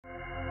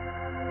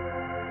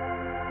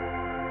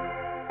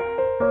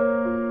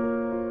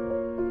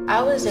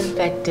I was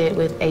infected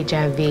with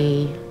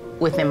HIV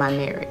within my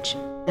marriage.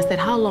 I said,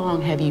 how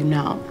long have you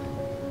known?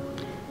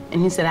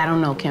 And he said, I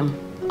don't know, Kim,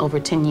 over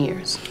 10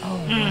 years. Oh,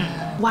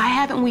 wow. Why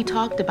haven't we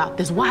talked about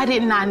this? Why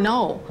didn't I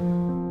know?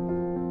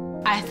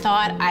 I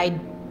thought I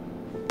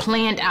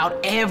planned out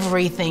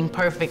everything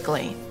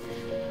perfectly.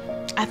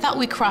 I thought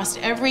we crossed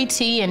every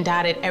T and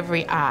dotted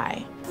every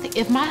I.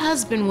 If my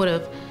husband would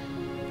have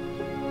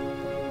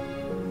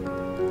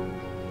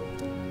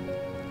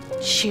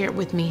shared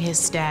with me his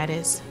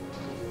status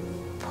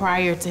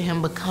prior to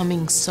him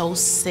becoming so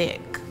sick,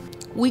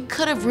 we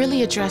could have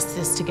really addressed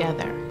this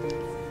together.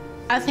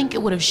 I think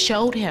it would have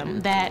showed him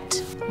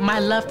that my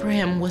love for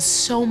him was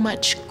so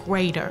much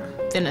greater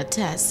than a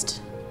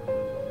test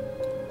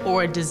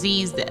or a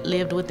disease that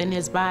lived within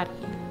his body.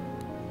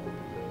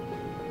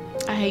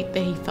 I hate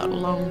that he felt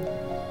alone.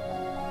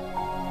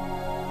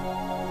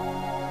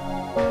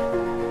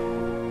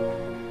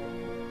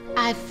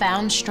 I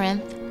found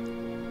strength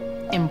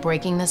in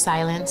breaking the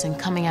silence and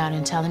coming out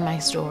and telling my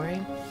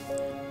story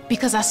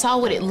because I saw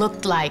what it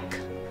looked like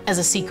as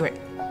a secret.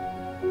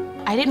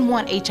 I didn't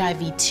want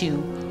HIV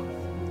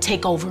to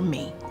take over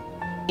me.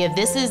 If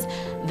this is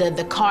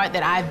the card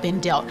that I've been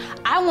dealt,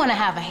 I want to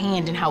have a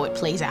hand in how it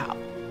plays out.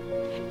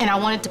 And I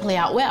want it to play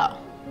out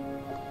well.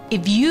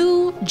 If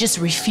you just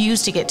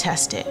refuse to get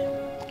tested,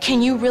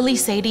 can you really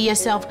say to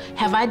yourself,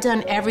 have I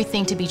done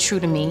everything to be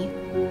true to me?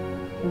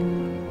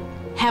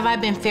 Have I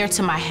been fair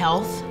to my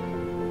health?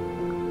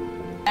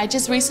 I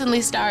just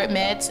recently started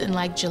meds in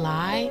like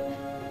July.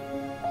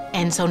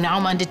 And so now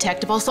I'm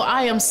undetectable. So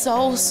I am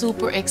so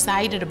super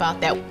excited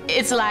about that.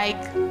 It's like,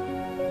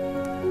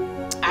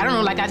 I don't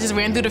know, like I just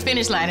ran through the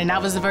finish line and I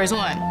was the first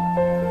one.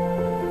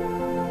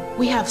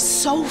 We have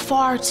so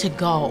far to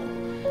go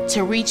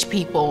to reach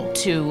people,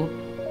 to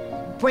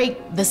break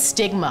the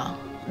stigma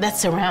that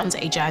surrounds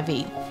HIV.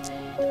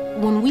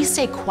 When we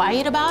stay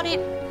quiet about it,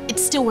 it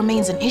still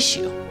remains an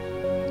issue.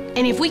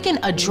 And if we can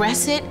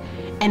address it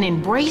and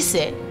embrace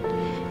it,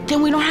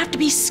 then we don't have to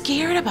be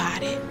scared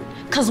about it,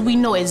 because we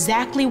know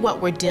exactly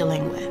what we're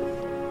dealing with.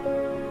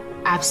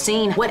 I've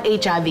seen what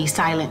HIV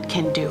silent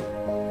can do,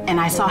 and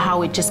I saw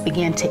how it just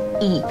began to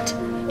eat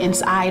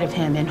inside of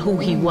him and who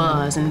he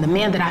was, and the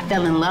man that I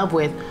fell in love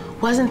with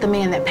wasn't the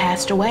man that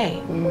passed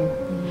away.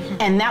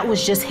 And that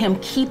was just him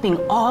keeping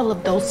all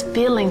of those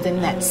feelings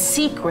and that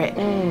secret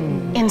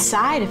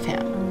inside of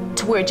him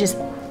to where it just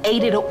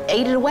ate it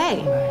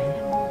away.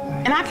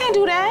 And I can't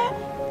do that.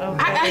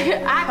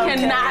 Okay. I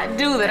cannot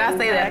do that. I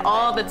say that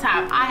all the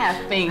time. I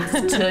have things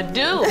to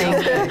do.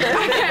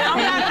 I'm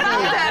not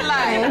about that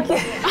life.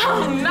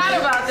 I'm not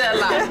about